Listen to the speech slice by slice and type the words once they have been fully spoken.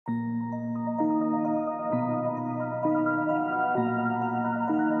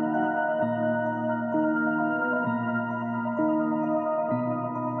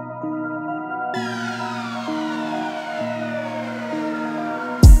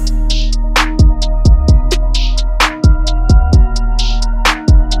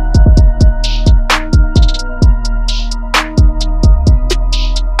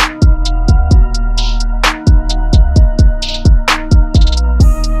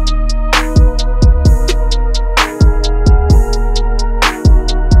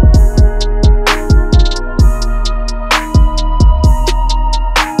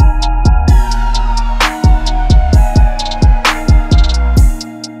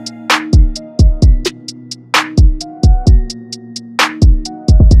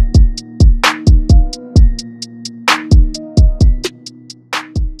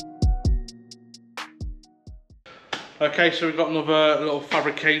Okay, so we've got another little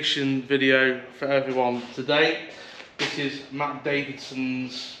fabrication video for everyone today. This is Matt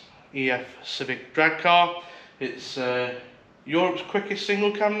Davison's EF Civic drag car. It's Europe's quickest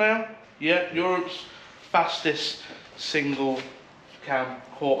single cam now. Yeah, Europe's fastest single cam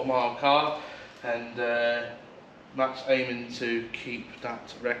quarter-mile car, and Matt's aiming to keep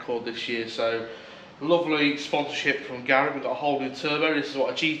that record this year. So lovely sponsorship from Garrett. We've got a whole new turbo. This is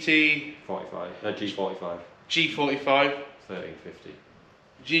what, a G45. G45 1350.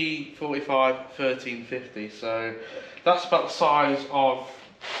 G45 1350. So that's about the size of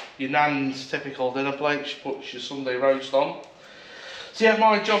your nan's typical dinner plate. She puts your Sunday roast on. So yeah,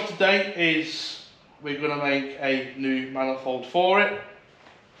 my job today is we're going to make a new manifold for it.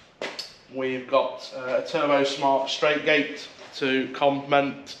 We've got a Turbo Smart straight gate to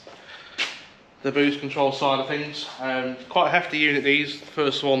complement the boost control side of things. Quite a hefty unit these. The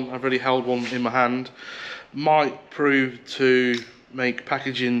first one, I've already held one in my hand. Might prove to make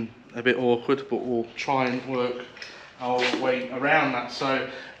packaging a bit awkward, but we'll try and work our way around that. So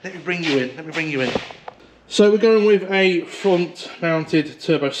let me bring you in. So we're going with a front mounted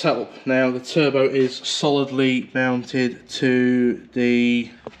turbo setup. Now the turbo is solidly mounted to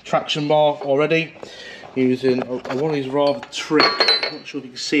the traction bar already, using one of these rather trick, I'm not sure if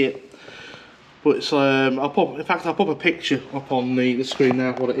you can see it, but it's I'll pop a picture up on the screen now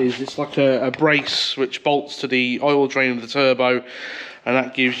of what it is. It's like a brace which bolts to the oil drain of the turbo, and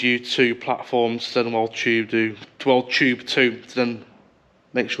that gives you two platforms to then weld tube two to then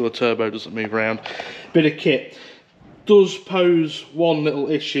make sure the turbo doesn't move around. Bit of kit. Does pose one little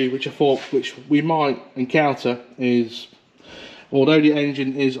issue which we might encounter is, although the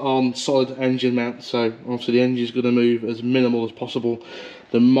engine is on solid engine mount, so obviously the engine is going to move as minimal as possible,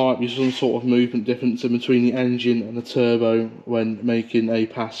 there might be some sort of movement difference in between the engine and the turbo when making a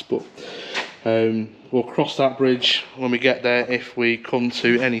pass, but we'll cross that bridge when we get there if we come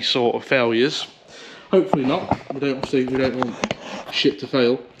to any sort of failures. Hopefully not. We don't want shit to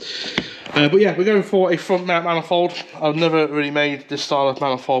fail. But yeah, we're going for a front mount manifold. I've never really made this style of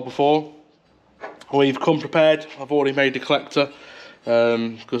manifold before. We've come prepared. I've already made the collector,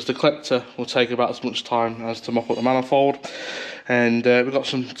 because the collector will take about as much time as to mock up the manifold. And we've got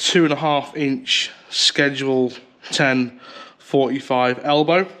some 2.5 inch schedule 1045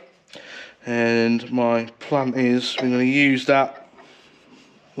 elbow, and my plan is we're going to use that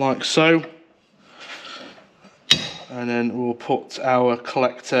like so, and then we'll put our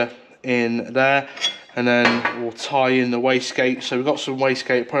collector in there, and then we'll tie in the wastegate. So we've got some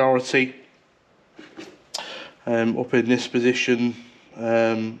wastegate priority up in this position.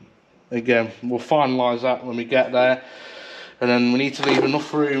 Again, we'll finalise that when we get there, and then we need to leave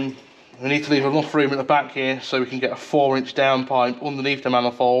enough room. We need to leave enough room at the back here so we can get a 4-inch downpipe underneath the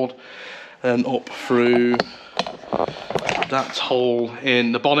manifold and up through that hole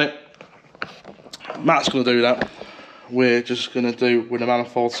in the bonnet. Matt's going to do that. We're just going to do with the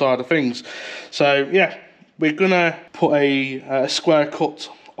manifold side of things. So yeah, we're going to put a square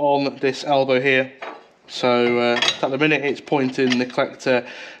cut on this elbow here. So at the minute it's pointing the collector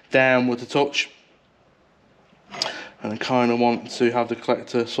downward a touch, and I kind of want to have the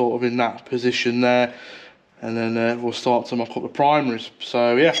collector sort of in that position there, and then we'll start to mock up the primaries.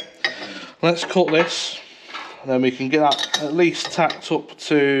 So yeah, let's cut this, and then we can get that at least tacked up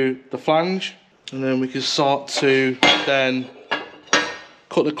to the flange, and then we can start to then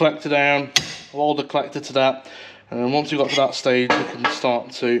cut the collector down, hold the collector to that, and then once we've got to that stage we can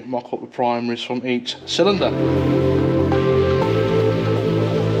start to mock up the primaries from each cylinder.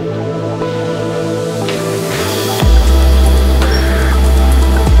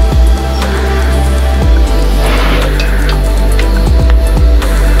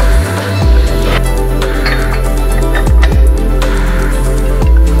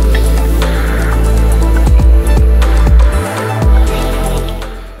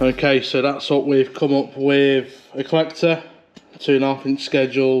 Okay, so that's what we've come up with: a collector, 2.5 inch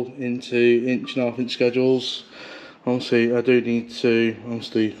schedule into 1.5 inch schedules. Obviously I do need to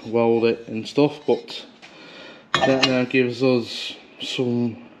weld it and stuff, but that now gives us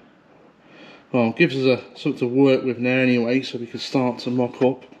something to work with now anyway, so we can start to mock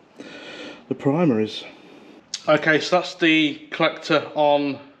up the primaries. Okay, so that's the collector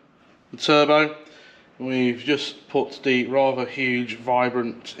on the turbo. We've just put the rather huge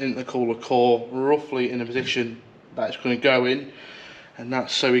vibrant intercooler core roughly in a position that it's going to go in, and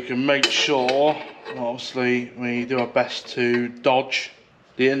that's so we can make sure, obviously, we do our best to dodge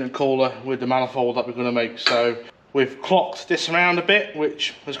the intercooler with the manifold that we're going to make. So we've clocked this around a bit,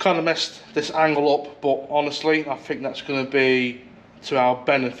 which has kind of messed this angle up, but honestly I think that's going to be to our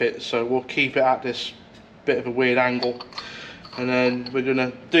benefit, so we'll keep it at this bit of a weird angle. And then we're going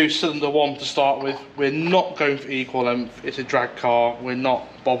to do cylinder 1 to start with. We're not going for equal length, it's a drag car. We're not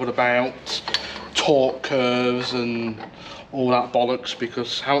bothered about torque curves and all that bollocks,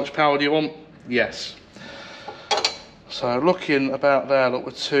 because how much power do you want? Yes. So looking about there, look,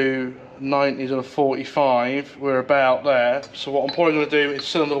 we're 290s and a 45, we're about there. So what I'm probably going to do is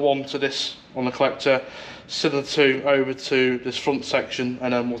cylinder 1 to this on the collector, cylinder 2 over to this front section,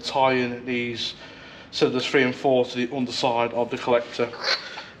 and then we'll tie in these cylinders 3 and 4 to the underside of the collector.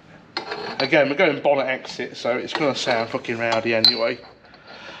 Again, we're going bonnet exit, so it's going to sound fucking rowdy anyway.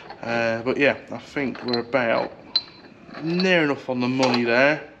 But yeah, I think we're about near enough on the money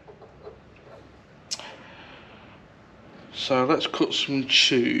there. So let's cut some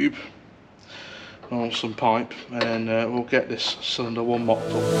tube on some pipe, and then we'll get this cylinder 1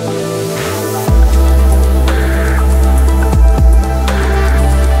 mocked up.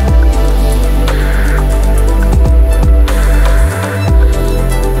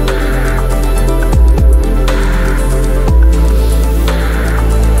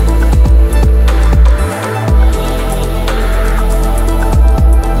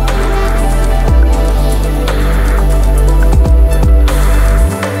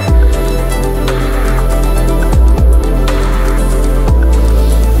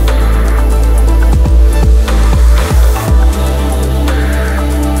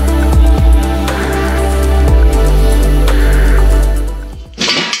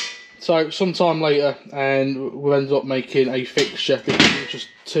 So sometime later, and we ended up making a fixture because it was just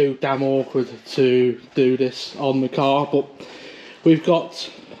too damn awkward to do this on the car. But we've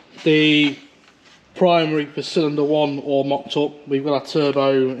got the primary for cylinder 1 all mocked up. We've got our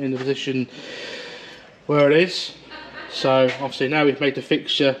turbo in the position where it is. So obviously now we've made the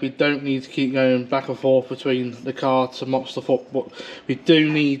fixture, we don't need to keep going back and forth between the car to mock stuff up, but we do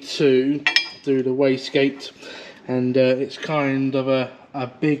need to do the wastegate, and it's kind of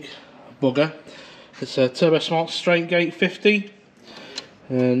a big bugger. It's a Turbo Smart Straight Gate 50,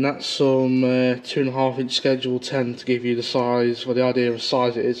 and that's some 2.5 inch schedule 10 to give you the size, or the idea of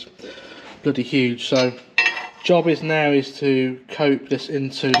size it is. Bloody huge. So job is now is to cope this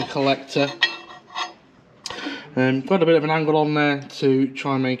into the collector. Got a bit of an angle on there to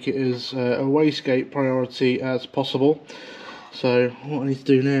try and make it as a wastegate priority as possible. So what I need to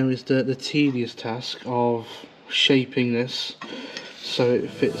do now is the tedious task of shaping this so it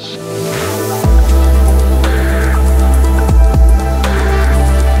fits.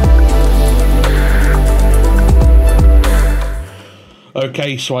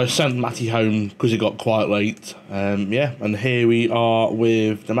 Okay, so I sent Matty home because it got quite late. Yeah, and here we are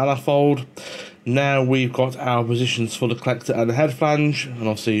with the manifold. Now we've got our positions for the collector and the head flange, and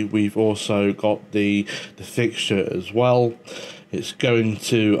obviously we've also got the fixture as well. It's going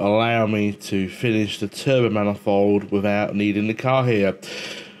to allow me to finish the turbo manifold without needing the car here.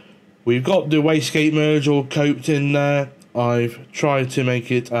 We've got the wastegate merge all coped in there. I've tried to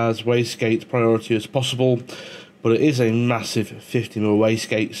make it as wastegate priority as possible, but it is a massive 50mm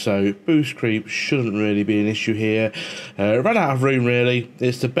wastegate, so boost creep shouldn't really be an issue here. Ran out of room really.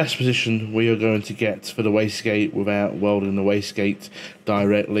 It's the best position we are going to get for the wastegate without welding the wastegate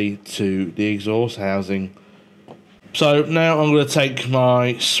directly to the exhaust housing. So now I'm going to take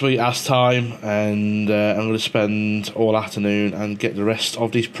my sweet ass time, and I'm going to spend all afternoon and get the rest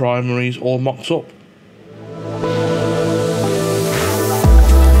of these primaries all mocked up.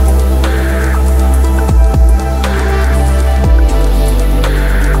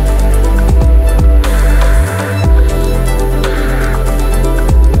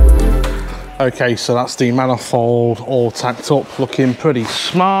 Okay, so that's the manifold all tacked up, looking pretty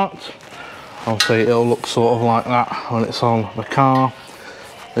smart. Obviously it'll look sort of like that when it's on the car.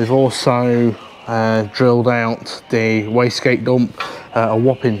 We've also drilled out the wastegate dump, a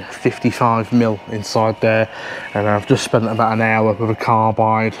whopping 55mm inside there, and I've just spent about an hour with a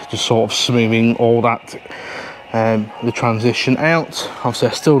carbide just sort of smoothing all that, the transition out. Obviously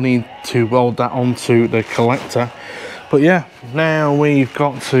I still need to weld that onto the collector. But yeah, now we've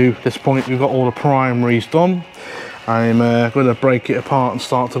got to this point, we've got all the primaries done. I'm going to break it apart and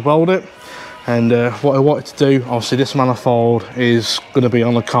start to weld it. And what I wanted to do, obviously this manifold is going to be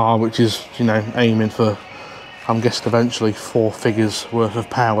on the car, which is, you know, aiming for, I'm guessing eventually 4 figures worth of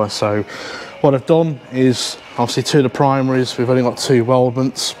power. So what I've done is, obviously to the primaries, we've only got 2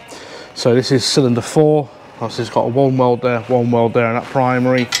 weldments. So this is cylinder 4, obviously it's got a 1 weld there, 1 weld there in that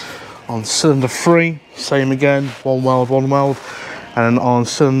primary. On cylinder 3, same again, 1 weld, 1 weld. And on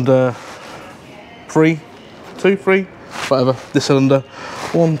cylinder 3, 2, 3, whatever, this cylinder,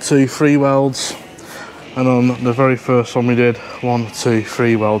 1, 2, 3 welds. And on the very first one we did 1, 2,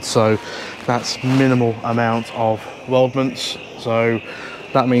 3 welds. So that's minimal amount of weldments, so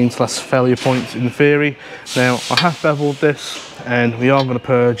that means less failure points in theory. Now I have beveled this and we are going to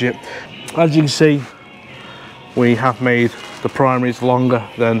purge it. As you can see, we have made the primaries longer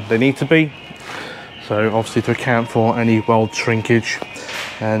than they need to be, so obviously to account for any weld shrinkage,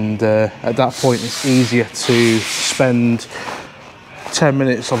 and at that point it's easier to spend 10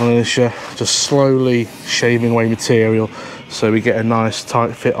 minutes on an inisher just slowly shaving away material so we get a nice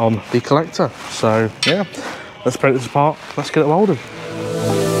tight fit on the collector. So yeah, let's break this apart, let's get it welded.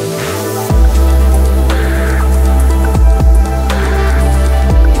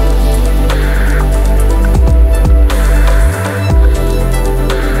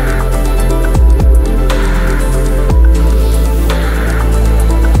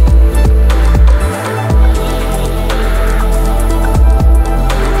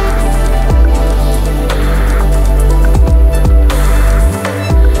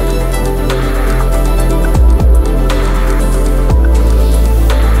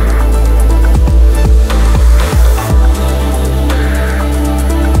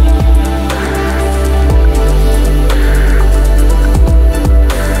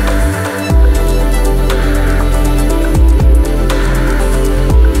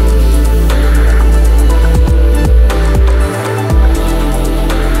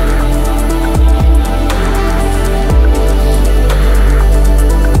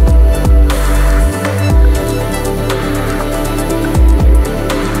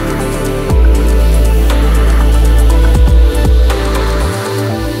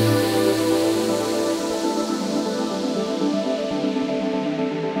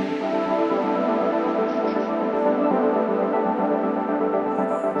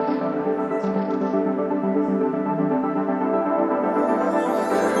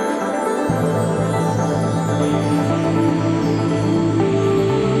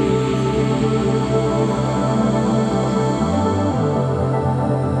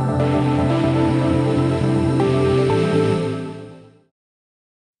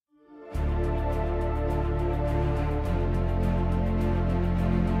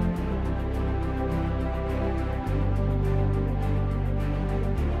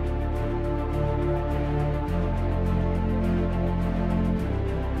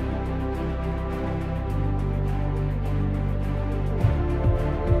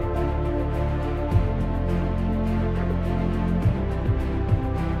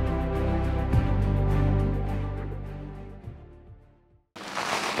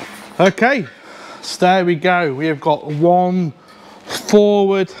 Okay, so there we go. We have got one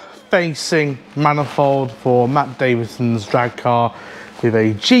forward facing manifold for Matt Davison's drag car with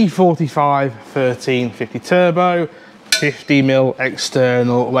a G45 1350 turbo, 50mm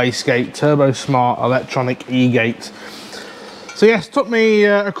external wastegate, turbo smart electronic e-gate. So yes, took me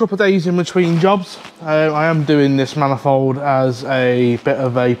a couple of days in between jobs. I am doing this manifold as a bit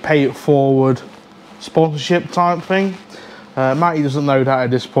of a pay it forward sponsorship type thing. Matty doesn't know that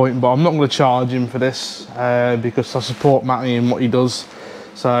at this point, but I'm not going to charge him for this because I support Matty in what he does.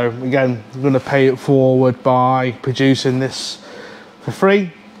 So again, I'm going to pay it forward by producing this for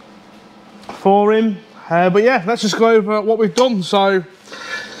free for him. But yeah, let's just go over what we've done. So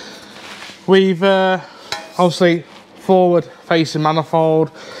we've obviously forward facing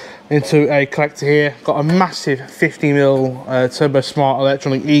manifold into a collector here, got a massive 50mm turbo smart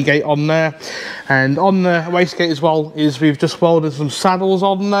electronic e-gate on there, and on the wastegate as well is we've just welded some saddles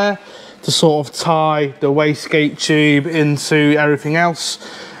on there to sort of tie the wastegate tube into everything else,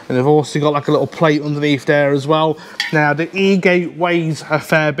 and they've also got like a little plate underneath there as well. Now the e-gate weighs a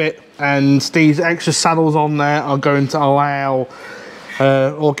fair bit, and these extra saddles on there are going to allow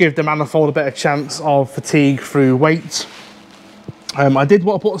or give the manifold a better chance of fatigue through weight. I did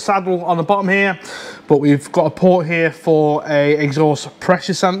want to put a saddle on the bottom here, but we've got a port here for a exhaust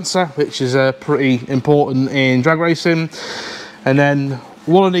pressure sensor, which is pretty important in drag racing. And then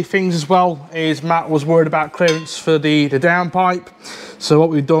one of the things as well is Matt was worried about clearance for the downpipe. So what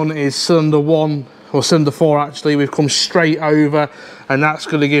we've done is cylinder 1, or cylinder 4 actually, we've come straight over, and that's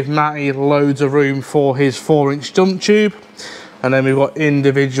going to give Matty loads of room for his 4-inch dump tube. And then we've got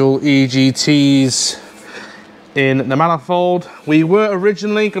individual EGTs in the manifold. We were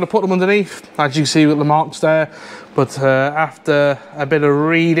originally going to put them underneath, as you can see with the marks there, but after a bit of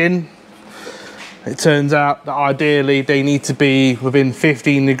reading, it turns out that ideally they need to be within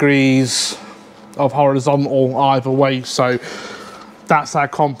 15 degrees of horizontal either way. So that's our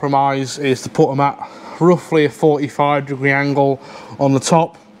compromise, is to put them at roughly a 45-degree angle on the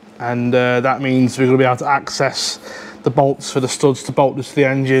top, and that means we're going to be able to access the bolts for the studs to bolt this to the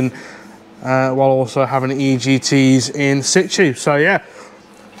engine, while also having EGTs in situ. So yeah,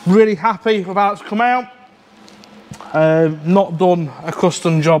 really happy with how it's come out. Not done a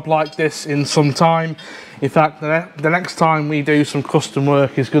custom job like this in some time. In fact, the next time we do some custom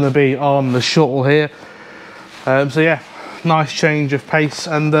work is going to be on the shuttle here. So yeah, nice change of pace,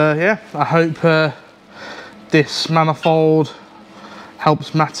 and yeah, I hope this manifold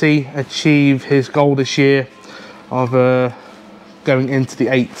helps Matty achieve his goal this year of going into the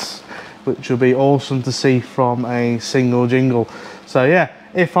 8s, which will be awesome to see from a single jingle. So yeah,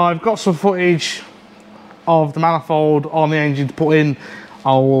 if I've got some footage of the manifold on the engine to put in,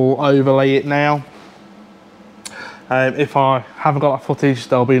 I will overlay it now. If I haven't got that footage,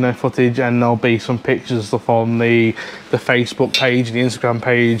 there'll be no footage, and there'll be some pictures and stuff on the Facebook page and the Instagram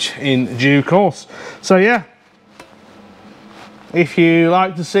page in due course. So yeah, if you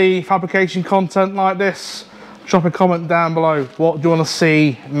like to see fabrication content like this, drop a comment down below. What do you want to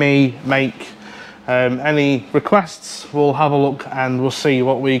see me make? Any requests, we'll have a look and we'll see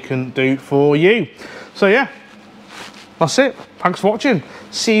what we can do for you. So yeah, that's it. Thanks for watching.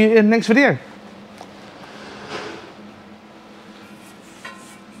 See you in the next video.